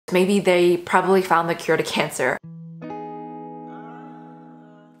Maybe they probably found the cure to cancer.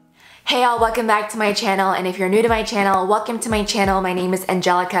 Hey y'all, welcome back to my channel, and if you're new to my channel, welcome to my channel. My name is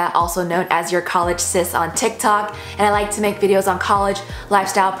Angelica, also known as your college sis on TikTok, and I like to make videos on college,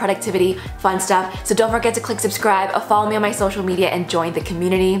 lifestyle, productivity, fun stuff. So don't forget to click subscribe, follow me on my social media, and join the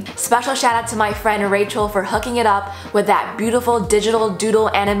community. Special shout out to my friend Rachel for hooking it up with that beautiful digital doodle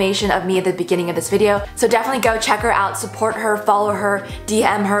animation of me at the beginning of this video. So definitely go check her out, support her, follow her,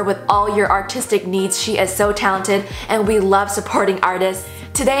 DM her with all your artistic needs. She is so talented, and we love supporting artists.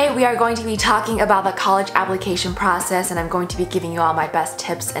 Today we are going to be talking about the college application process, and I'm going to be giving you all my best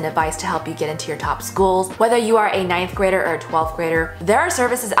tips and advice to help you get into your top schools. Whether you are a 9th grader or a 12th grader, there are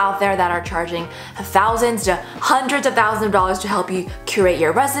services out there that are charging thousands to hundreds of thousands of dollars to help you curate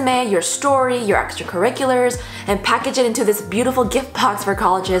your resume, your story, your extracurriculars, and package it into this beautiful gift box for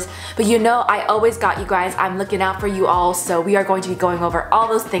colleges. But you know, I always got you guys. I'm looking out for you all, so we are going to be going over all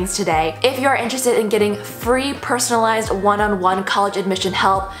those things today. If you are interested in getting free personalized one-on-one college admission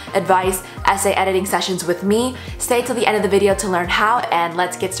help, advice, essay editing sessions with me, stay till the end of the video to learn how, and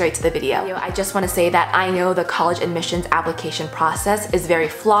let's get straight to the video. I just want to say that I know the college admissions application process is very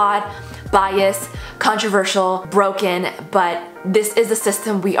flawed, biased, controversial, broken, but this is the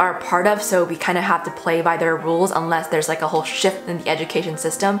system we are a part of, so we kind of have to play by their rules unless there's like a whole shift in the education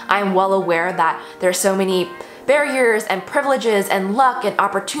system. I'm well aware that there are so many barriers and privileges and luck and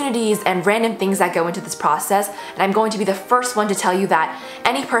opportunities and random things that go into this process, and I'm going to be the first one to tell you that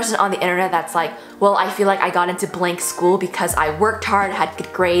any person on the internet that's like, well, I feel like I got into blank school because I worked hard, had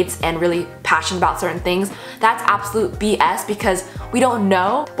good grades, and really passionate about certain things, that's absolute BS, because we don't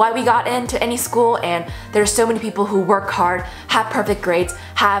know why we got into any school, and there's so many people who work hard, have perfect grades,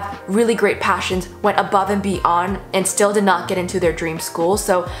 have really great passions, went above and beyond, and still did not get into their dream school.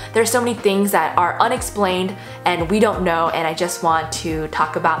 So there's so many things that are unexplained and we don't know, and I just want to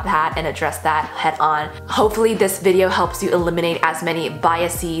talk about that and address that head on. Hopefully this video helps you eliminate as many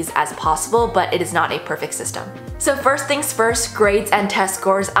biases as possible, but it is not a perfect system. So first things first, grades and test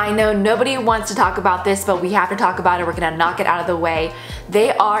scores. I know nobody wants to talk about this, but we have to talk about it. We're gonna knock it out of the way.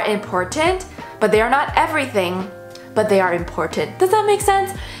 They are important, but they are not everything, but they are important. Does that make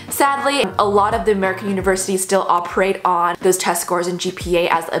sense? Sadly, a lot of the American universities still operate on those test scores and GPA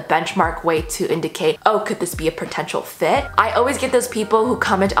as a benchmark way to indicate, oh, could this be a potential fit? I always get those people who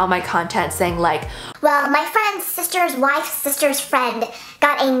comment on my content saying like, well, my friend's sister's wife's sister's friend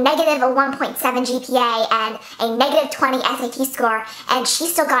got a negative 1.7 GPA and a negative 20 SAT score, and she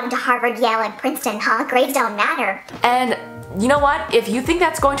still got into Harvard, Yale, and Princeton, huh? Grades don't matter. And you know what? If you think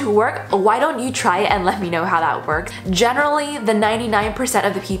that's going to work, why don't you try it and let me know how that works? Generally, the 99%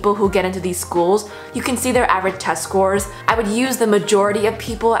 of the people who get into these schools, you can see their average test scores. I would use the majority of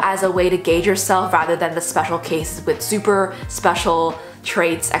people as a way to gauge yourself rather than the special cases with super special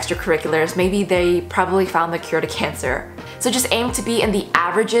traits, extracurriculars. Maybe they probably found the cure to cancer. So just aim to be in the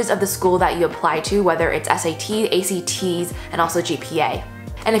averages of the school that you apply to, whether it's SAT, ACTs, and also GPA.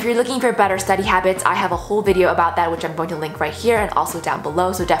 And if you're looking for better study habits, I have a whole video about that, which I'm going to link right here and also down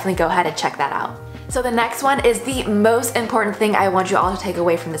below, so definitely go ahead and check that out. So the next one is the most important thing I want you all to take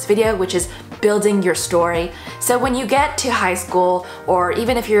away from this video, which is building your story. So when you get to high school, or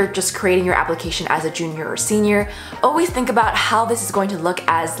even if you're just creating your application as a junior or senior, always think about how this is going to look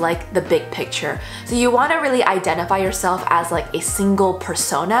as like the big picture. So you want to really identify yourself as like a single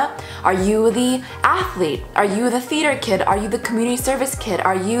persona. Are you the athlete? Are you the theater kid? Are you the community service kid?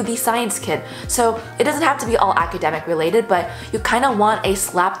 Are you the science kid? So it doesn't have to be all academic related, but you kind of want a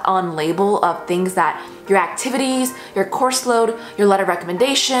slapped on label of things that your activities, your course load, your letter of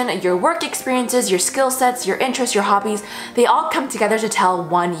recommendation, your work experiences, your skill sets, your interests, your hobbies, they all come together to tell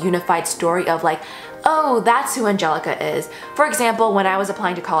one unified story of like, oh, that's who Angelica is. For example, when I was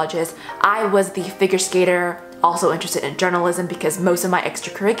applying to colleges, I was the figure skater, also interested in journalism because most of my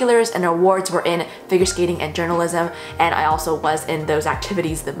extracurriculars and awards were in figure skating and journalism, and I also was in those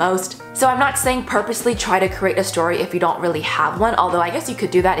activities the most. So I'm not saying purposely try to create a story if you don't really have one, although I guess you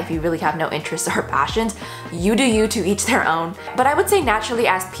could do that if you really have no interests or passions. You do you, to each their own. But I would say naturally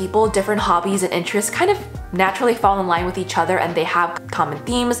as people, different hobbies and interests kind of naturally fall in line with each other, and they have common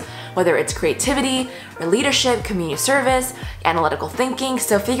themes, whether it's creativity or leadership, community service, analytical thinking.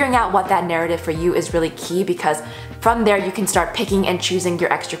 So figuring out what that narrative for you is really key, because from there you can start picking and choosing your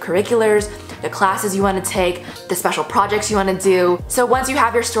extracurriculars, the classes you want to take, the special projects you want to do. So once you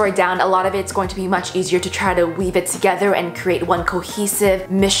have your story down, a lot of it's going to be much easier to try to weave it together and create one cohesive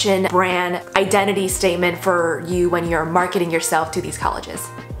mission, brand, identity statement for you when you're marketing yourself to these colleges.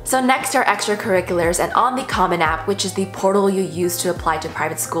 So next are extracurriculars, and on the Common App, which is the portal you use to apply to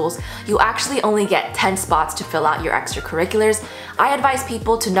private schools, you actually only get 10 spots to fill out your extracurriculars. I advise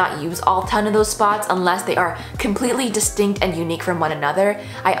people to not use all 10 of those spots unless they are completely distinct and unique from one another.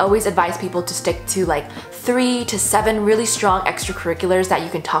 I always advise people to stick to like 3 to 7 really strong extracurriculars that you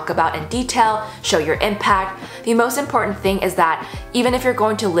can talk about in detail, show your impact. The most important thing is that even if you're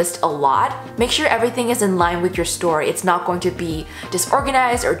going to list a lot, make sure everything is in line with your story. It's not going to be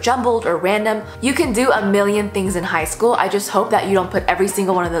disorganized or jumbled or random. You can do a million things in high school. I just hope that you don't put every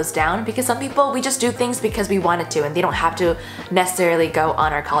single one of those down, because some people, we just do things because we wanted to and they don't have to necessarily go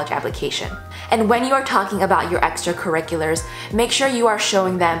on our college application. And when you are talking about your extracurriculars, make sure you are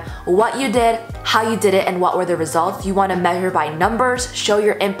showing them what you did, how you did it, and what were the results. You want to measure by numbers, show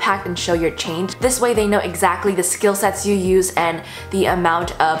your impact, and show your change. This way they know exactly the skill sets you use and the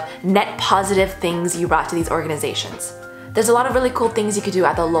amount of net positive things you brought to these organizations. There's a lot of really cool things you could do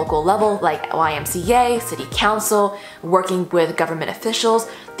at the local level, like YMCA, city council, working with government officials.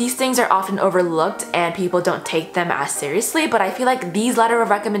 These things are often overlooked and people don't take them as seriously, but I feel like these letter of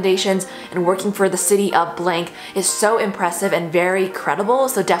recommendations and working for the city of blank is so impressive and very credible,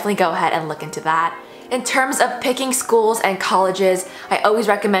 so definitely go ahead and look into that. In terms of picking schools and colleges, I always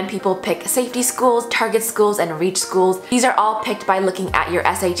recommend people pick safety schools, target schools, and reach schools. These are all picked by looking at your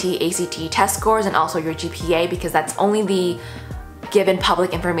SAT, ACT test scores and also your GPA, because that's only the given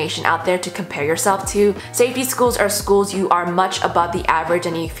public information out there to compare yourself to. Safety schools are schools you are much above the average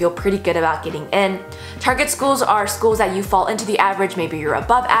and you feel pretty good about getting in. Target schools are schools that you fall into the average, maybe you're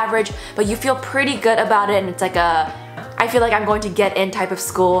above average, but you feel pretty good about it and it's like a I feel like I'm going to get in type of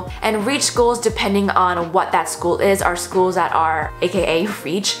school. And reach schools, depending on what that school is, are schools that are AKA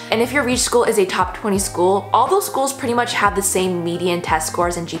reach. And if your reach school is a top 20 school, all those schools pretty much have the same median test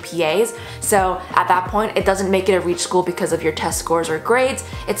scores and GPAs. So at that point, it doesn't make it a reach school because of your test scores or grades.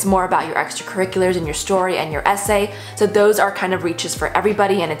 It's more about your extracurriculars and your story and your essay. So those are kind of reaches for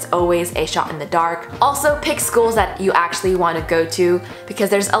everybody and it's always a shot in the dark. Also pick schools that you actually want to go to, because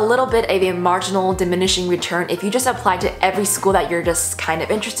there's a little bit of a marginal diminishing return. If you just apply to every school that you're just kind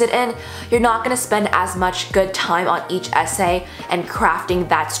of interested in, you're not going to spend as much good time on each essay and crafting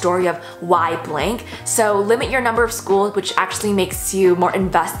that story of why blank. So limit your number of schools, which actually makes you more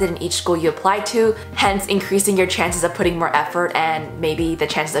invested in each school you apply to, hence increasing your chances of putting more effort and maybe the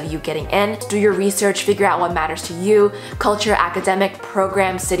chances of you getting in. Do your research, figure out what matters to you: culture, academic,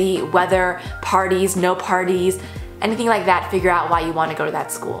 program, city, weather, parties, no parties, anything like that. Figure out why you want to go to that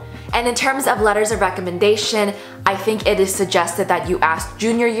school. And in terms of letters of recommendation, I think it is suggested that you ask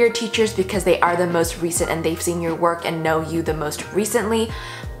junior year teachers because they are the most recent and they've seen your work and know you the most recently.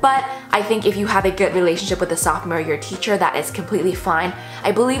 But I think if you have a good relationship with a sophomore year teacher, that is completely fine.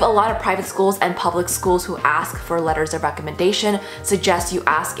 I believe a lot of private schools and public schools who ask for letters of recommendation suggest you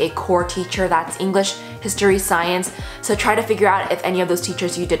ask a core teacher, that's English, history, science. So try to figure out if any of those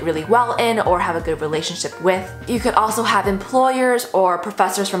teachers you did really well in or have a good relationship with. You could also have employers or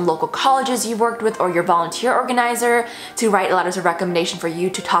professors from local colleges you worked with or your volunteer organizer to write letters of recommendation for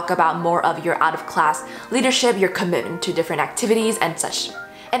you to talk about more of your out-of-class leadership, your commitment to different activities and such.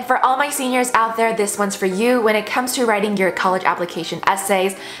 And for all my seniors out there, this one's for you. When it comes to writing your college application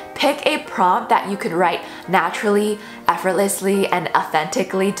essays, pick a prompt that you could write naturally, effortlessly, and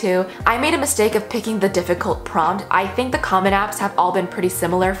authentically to. I made a mistake of picking the difficult prompt. I think the common apps have all been pretty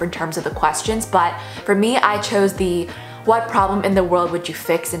similar in terms of the questions, but for me, I chose the what problem in the world would you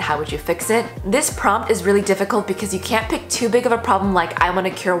fix and how would you fix it? This prompt is really difficult because you can't pick too big of a problem like I want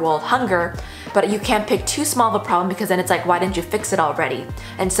to cure world hunger, but you can't pick too small of a problem because then it's like, why didn't you fix it already?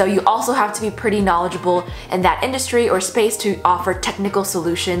 And so you also have to be pretty knowledgeable in that industry or space to offer technical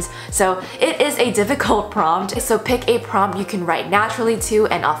solutions. So it is a difficult prompt. So pick a prompt you can write naturally to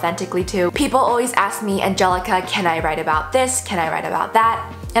and authentically to. People always ask me, Angelica, can I write about this? Can I write about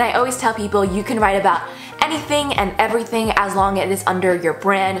that? And I always tell people you can write about anything and everything as long as it is under your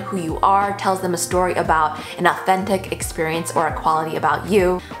brand, who you are, tells them a story about an authentic experience or a quality about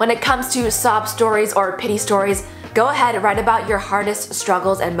you. When it comes to sob stories or pity stories, go ahead, write about your hardest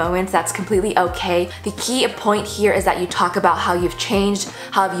struggles and moments. That's completely okay. The key point here is that you talk about how you've changed,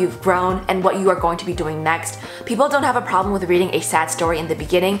 how you've grown, and what you are going to be doing next. People don't have a problem with reading a sad story in the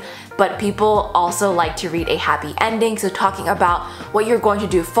beginning, but people also like to read a happy ending. So talking about what you're going to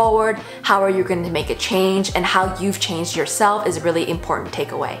do forward, how are you going to make a change, and how you've changed yourself is a really important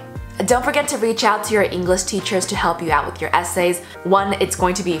takeaway. Don't forget to reach out to your English teachers to help you out with your essays. 1, it's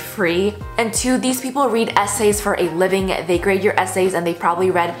going to be free. And 2, these people read essays for a living. They grade your essays and they probably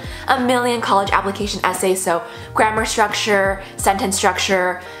read a million college application essays. So grammar structure, sentence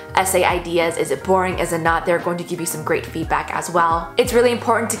structure, essay ideas? Is it boring? Is it not? They're going to give you some great feedback as well. It's really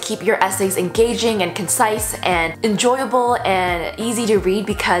important to keep your essays engaging and concise and enjoyable and easy to read,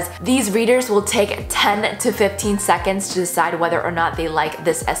 because these readers will take 10 to 15 seconds to decide whether or not they like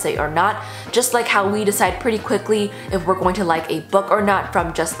this essay or not, just like how we decide pretty quickly if we're going to like a book or not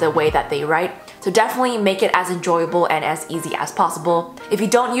from just the way that they write. So definitely make it as enjoyable and as easy as possible. If you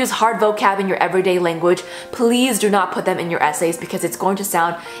don't use hard vocab in your everyday language, please do not put them in your essays because it's going to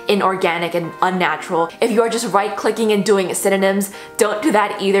sound inorganic and unnatural. If you are just right-clicking and doing synonyms, don't do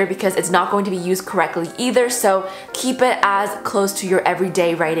that either because it's not going to be used correctly either, so keep it as close to your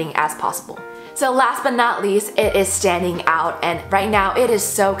everyday writing as possible. So last but not least, it is standing out, and right now it is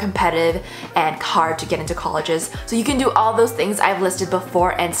so competitive and hard to get into colleges. So you can do all those things I've listed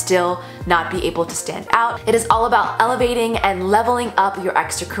before and still not be able to stand out. It is all about elevating and leveling up your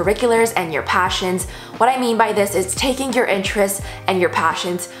extracurriculars and your passions. What I mean by this is taking your interests and your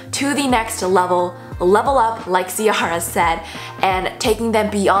passions to the next level up, like Ciara said, and taking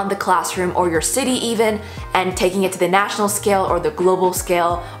them beyond the classroom or your city even, and taking it to the national scale or the global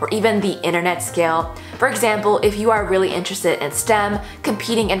scale or even the internet scale. For example, if you are really interested in STEM,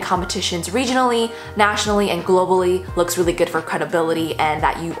 competing in competitions regionally, nationally, and globally looks really good for credibility and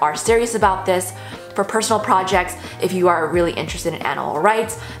that you are serious about this. For personal projects, if you are really interested in animal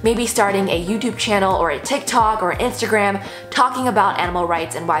rights, maybe starting a YouTube channel or a TikTok or Instagram talking about animal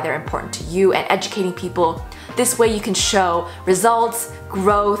rights and why they're important to you and educating people. This way you can show results,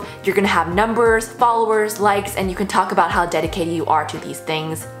 growth, you're gonna have numbers, followers, likes, and you can talk about how dedicated you are to these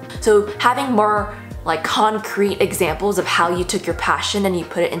things. So having more like concrete examples of how you took your passion and you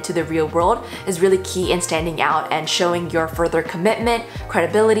put it into the real world is really key in standing out and showing your further commitment,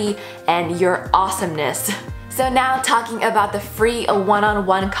 credibility, and your awesomeness. So now talking about the free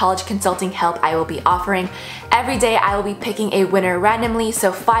one-on-one college consulting help I will be offering. Every day I will be picking a winner randomly,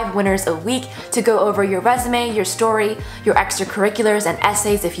 so 5 winners a week to go over your resume, your story, your extracurriculars, and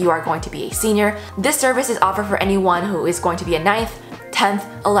essays if you are going to be a senior. This service is offered for anyone who is going to be a 9th,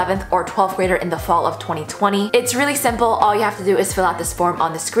 10th, 11th, or 12th grader in the fall of 2020. It's really simple. All you have to do is fill out this form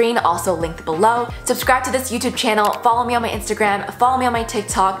on the screen, also linked below. Subscribe to this YouTube channel, follow me on my Instagram, follow me on my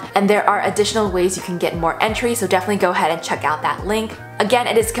TikTok, and there are additional ways you can get more entries, so definitely go ahead and check out that link. Again,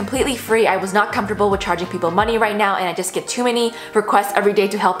 it is completely free. I was not comfortable with charging people money right now, and I just get too many requests every day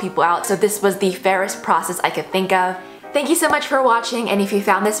to help people out, so this was the fairest process I could think of. Thank you so much for watching, and if you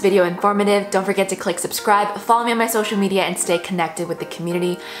found this video informative, don't forget to click subscribe, follow me on my social media, and stay connected with the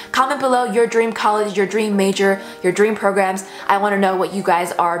community. Comment below your dream college, your dream major, your dream programs. I want to know what you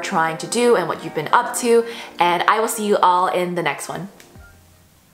guys are trying to do and what you've been up to, and I will see you all in the next one.